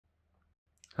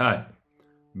Hi.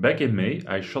 Back in May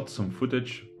I shot some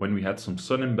footage when we had some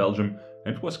sun in Belgium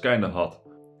and it was kinda hot.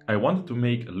 I wanted to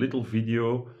make a little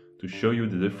video to show you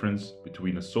the difference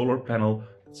between a solar panel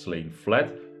that's laying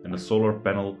flat and a solar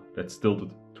panel that's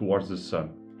tilted towards the sun.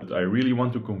 But I really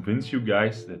want to convince you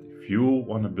guys that if you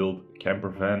want to build a camper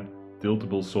van,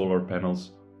 tiltable solar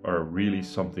panels are really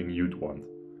something you'd want.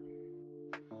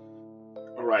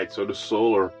 Alright, so the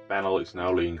solar panel is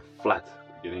now laying flat.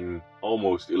 We're getting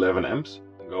almost 11 amps.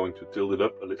 I'm going to tilt it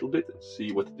up a little bit and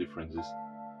see what the difference is.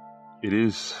 It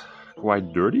is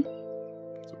quite dirty,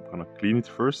 so I'm gonna clean it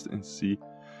first and see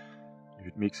if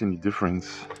it makes any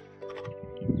difference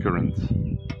in current.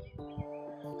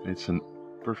 It's a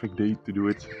perfect day to do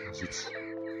it because it's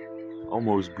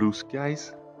almost blue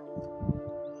skies.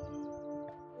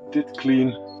 Did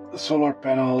clean the solar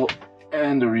panel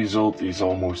and the result is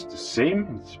almost the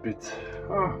same. It's a bit,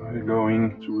 we're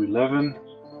going to 11.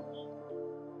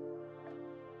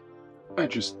 I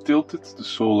just tilted the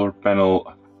solar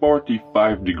panel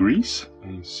 45 degrees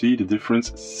and you see the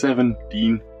difference,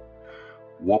 17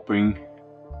 whopping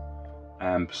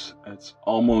amps. It's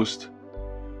almost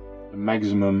the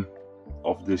maximum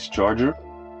of this charger.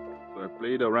 So I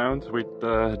played around with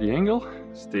the angle,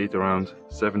 stayed around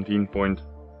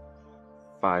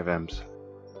 17.5 amps.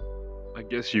 I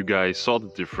guess you guys saw the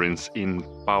difference in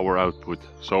power output.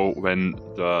 So when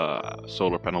the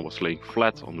solar panel was laying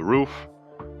flat on the roof,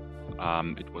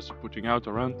 it was putting out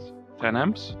around 10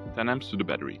 amps to the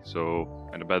battery. So,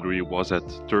 and the battery was at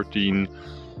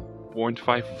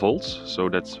 13.5 volts, so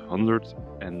that's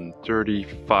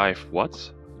 135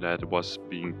 watts that was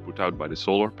being put out by the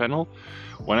solar panel.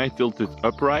 When I tilted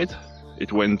upright,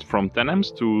 it went from 10 amps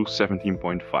to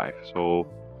 17.5. So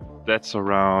that's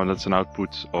an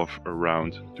output of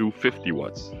around 250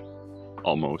 watts,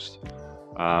 almost.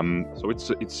 So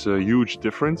it's a huge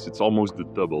difference. It's almost the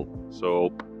double.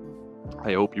 So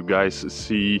I hope you guys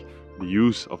see the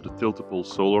use of the tiltable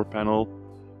solar panel.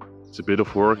 It's a bit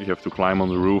of work. You have to climb on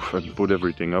the roof and put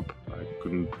everything up. I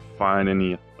couldn't find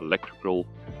any electrical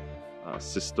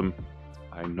system.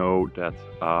 I know that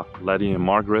Laddie and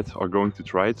Margaret are going to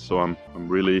try it, so I'm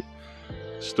really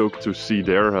stoked to see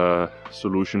their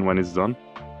solution when it's done.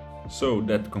 So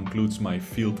that concludes my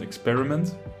field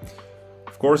experiment.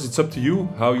 Of course, it's up to you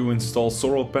how you install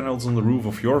solar panels on the roof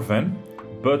of your van,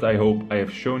 but I hope I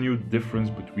have shown you the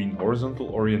difference between horizontal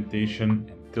orientation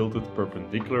and tilted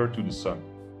perpendicular to the sun.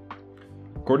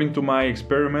 According to my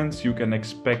experiments, you can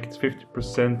expect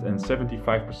 50% and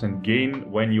 75% gain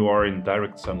when you are in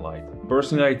direct sunlight.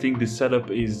 Personally, I think this setup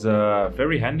is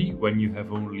very handy when you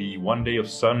have only one day of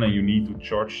sun and you need to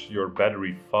charge your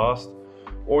battery fast,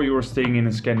 or you are staying in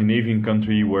a Scandinavian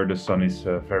country where the sun is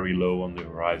very low on the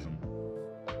horizon.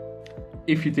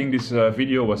 If you think this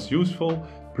video was useful,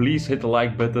 please hit the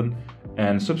like button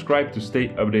and subscribe to stay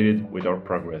updated with our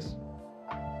progress.